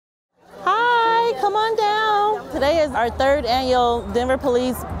come on down. Today is our 3rd annual Denver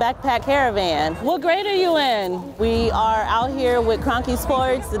Police Backpack Caravan. What grade are you in? We are out here with Kroenke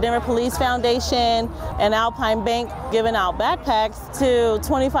Sports, the Denver Police Foundation, and Alpine Bank giving out backpacks to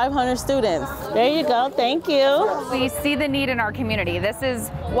 2,500 students. There you go, thank you. We see the need in our community. This is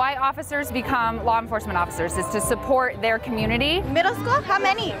why officers become law enforcement officers, is to support their community. Middle school, how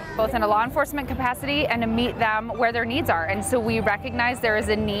many? Both in a law enforcement capacity and to meet them where their needs are. And so we recognize there is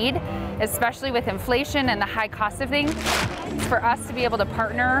a need, especially with inflation and the high cost of things, for us to be able to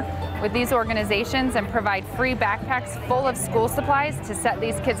partner with these organizations and provide free backpacks full of school supplies to set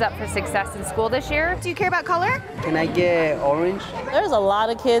these kids up for success in school this year. Do you care about color? Can I get orange? There's a lot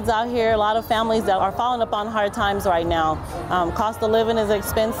of kids out here, a lot of families that are falling upon hard times right now. Cost of living is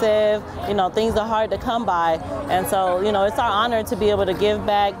expensive, things are hard to come by. And so, it's our honor to be able to give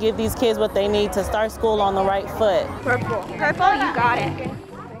back, give these kids what they need to start school on the right foot. Purple. Purple, you got it.